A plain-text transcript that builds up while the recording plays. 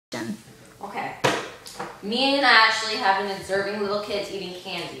Okay. Me and Ashley have been observing little kids eating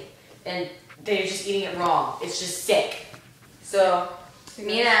candy, and they're just eating it wrong. It's just sick. So,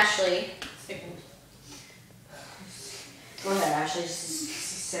 me and Ashley. Go ahead, Ashley. This is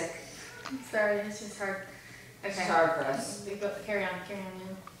sick. Sorry, this is hard. Okay. It's hard for us. Carry on,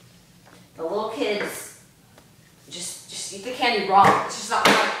 man. The little kids just eat the candy wrong. It's just not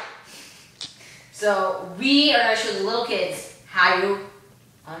right. So we are going to show the little kids how you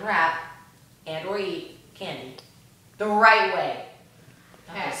unwrap and or eat candy the right way.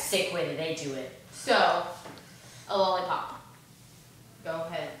 Not the sick way that they do it. So, a lollipop. Go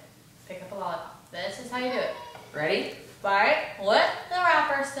ahead. Pick up a lollipop. This is how you do it. Ready? Bite with the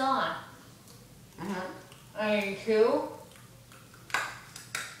wrapper still on. And chew.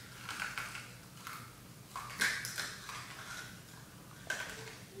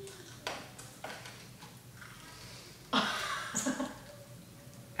 And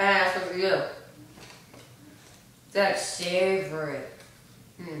that's what we do. That's savor it.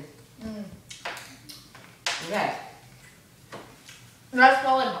 Okay. That's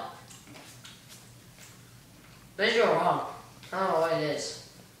lollipop. But you're wrong. I don't know what it is.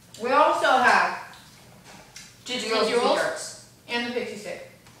 We also have Tootsie Rolls and the pixie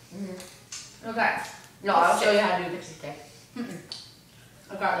stick. Okay. No, I'll show you how to do pixie stick.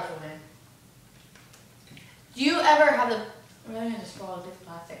 I got this one in. Do you ever have the... I'm going to just swallow different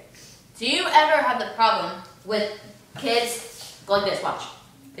plastic. Do you ever have the problem With kids, go like this, watch.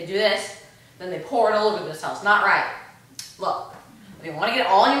 They do this, then they pour it all over themselves. Not right. Look, if you want to get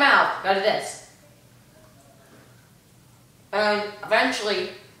it all in your mouth, you gotta do this. And eventually,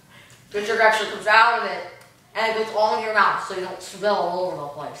 the sugar actually comes out of it, and it goes all in your mouth, so you don't spill all over the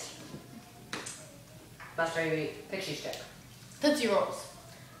place. That's how you eat pixie stick. Tootsie Rolls?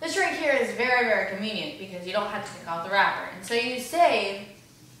 This right here is very, very convenient because you don't have to take off the wrapper. And so you save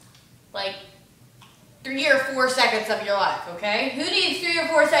like 3 or 4 seconds of your life, okay? Who needs 3 or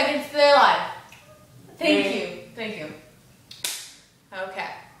 4 seconds of their life? Thank you. Thank you. Okay.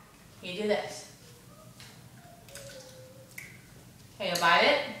 You do this. Okay, you bite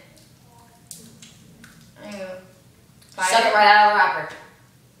it. And you bite Suck it right out of the wrapper.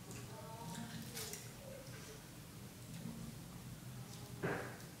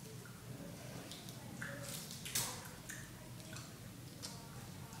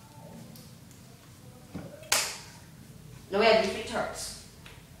 Then we have these sweet tarts.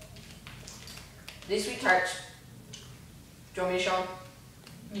 These sweet tarts. Do you want me to show them?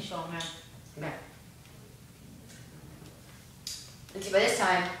 You show them, man. Okay. And see, by this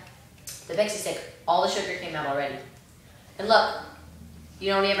time, the pixie stick, all the sugar came out already. And look,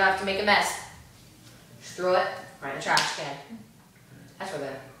 you don't even have to make a mess. Just throw it right in the trash can. That's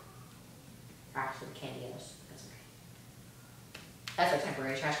where the candy is. That's okay. That's our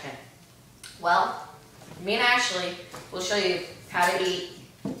temporary trash can. Well, me and Ashley will show you how to eat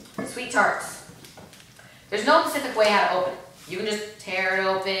sweet tarts. There's no specific way how to open it. You can just tear it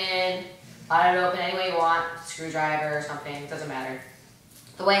open, bite it open any way you want, screwdriver or something, it doesn't matter.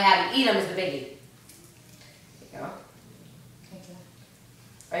 The way how to eat them is the biggie. There you go.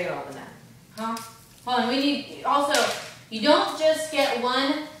 Are you gonna open that? Huh? Hold on, we need, also, you don't just get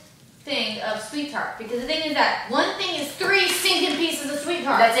one thing of sweet tart, because the thing is that one thing is 3 stinking pieces of sweet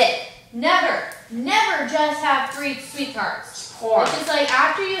tart. That's it. Never just have 3 sweet tarts. Four. It's just like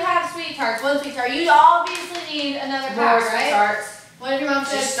after you have sweet tarts, 1 sweet tart, you obviously need another pack, right? Tarts. What if your mom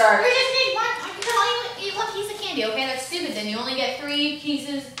says, Just start. we just need one, you can only eat 1 piece of candy. Okay, that's stupid. Then you only get 3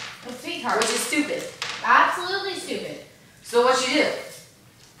 pieces of sweet tarts. Which is stupid. Absolutely stupid. So what you do?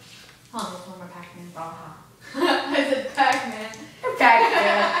 Hold on, there's one more Pac-Man. I said Pac-Man.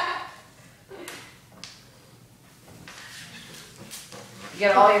 Pac-Man. You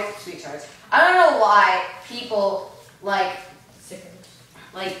get all your sweet tarts. I don't know why people like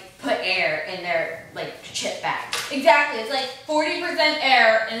put air in their chip bags. Exactly. It's like 40%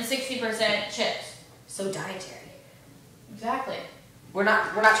 air and 60% chips. So dietary. Exactly. We're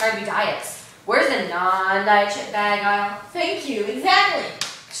not trying to be diets. Where's the non-diet chip bag aisle? Thank you. Exactly.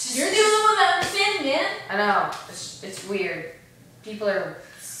 You're the only one that understands, man. I know. It's weird. People are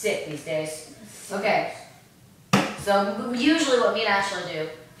sick these days. Okay. So usually what me and Ashley do,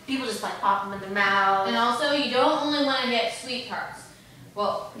 people just pop them in their mouth. And also, you don't only want to get sweet tarts.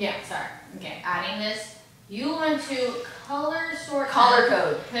 Well, yeah, sorry. Okay, adding this, you want to color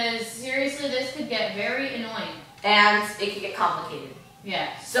code. Because seriously, this could get very annoying. And it can get complicated.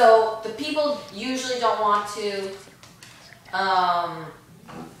 Yeah. So the people usually don't want to,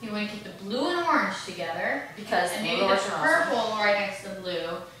 you want to keep the blue and orange together. because and maybe the purple right next to the blue.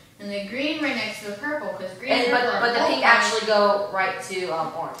 And the green right next to the purple, because green and And, purple but the are pink both actually go right to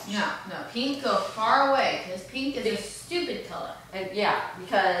orange. No, pink go far away, because pink is a stupid color. And yeah,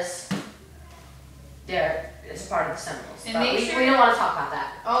 because it's a part of the Seminoles. And But make we sure don't want to talk about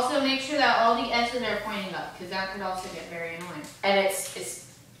that. Also, make sure that all the S's are pointing up, because that could also get very annoying. And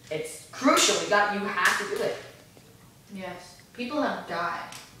it's crucial. You have to do it. Yes. People have died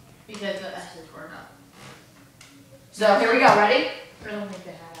because the S's weren't up. So here we go. Ready? I don't think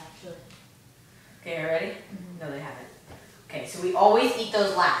they have, actually. Okay, ready? No, they haven't. Okay, so we always eat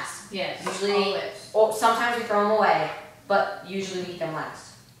those last. Yes. Usually, olives. or sometimes we throw them away, but usually we eat them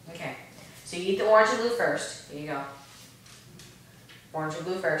last. Okay. So you eat the orange and blue first. Here you go. Orange and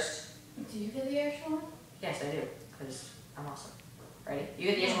blue first. Do you get the actual one? Yes, I do, because I'm awesome. Ready? You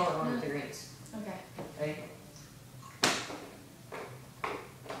get the extra one with the greens. Okay. Ready?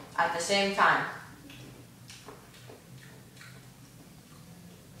 At the same time.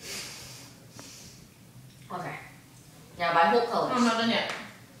 Okay. Now by whole colors. I'm not done yet.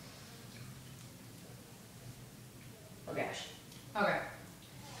 Oh gosh. Okay.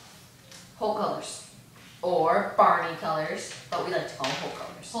 Whole colors. Or Barney colors, but we like to call them whole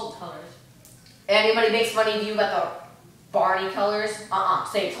colors. Whole colors. Anybody makes fun of you about the Barney colors?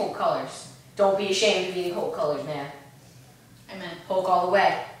 Say it's whole colors. Don't be ashamed of eating whole colors, man. Amen. Hulk all the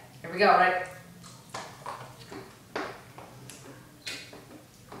way. Here we go, right?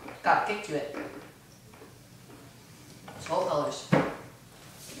 Got to kick to it. It's whole colors.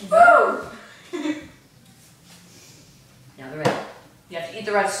 Woo! Now the red. You have to eat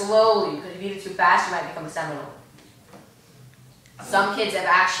the red slowly, because if you eat it too fast, you might become a Seminole. Some kids have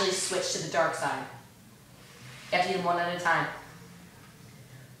actually switched to the dark side. You have to eat them one at a time.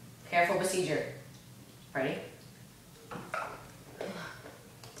 Careful procedure. Ready?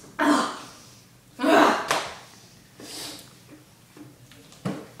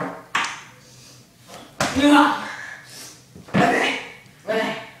 Okay.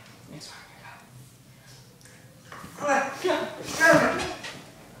 Okay. Next one.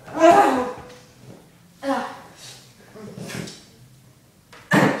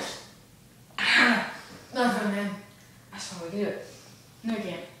 Nothing, man. That's why we do it. No, you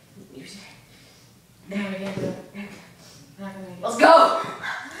can't. No, you can't do it. I'm not gonna make it. Let's go!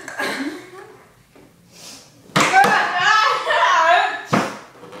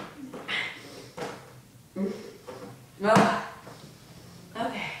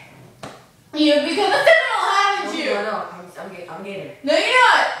 Okay. You've become a Seminole, haven't you? No, I'm Gator. No, you're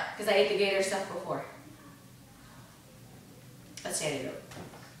not. Because I ate the Gator stuff before. Let's say I do.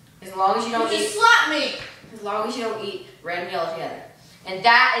 As long as you don't You eat, just slapped me. as long as you don't eat red and yellow together. And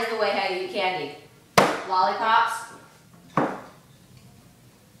that is the way how you eat candy. Lollipops.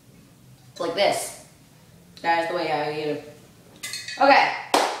 Like this. That is the way how you eat them. Okay.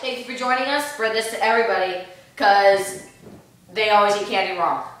 Thank you for joining us. Spread this to everybody, because they always eat candy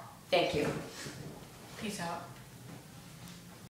wrong. Thank you. Peace out.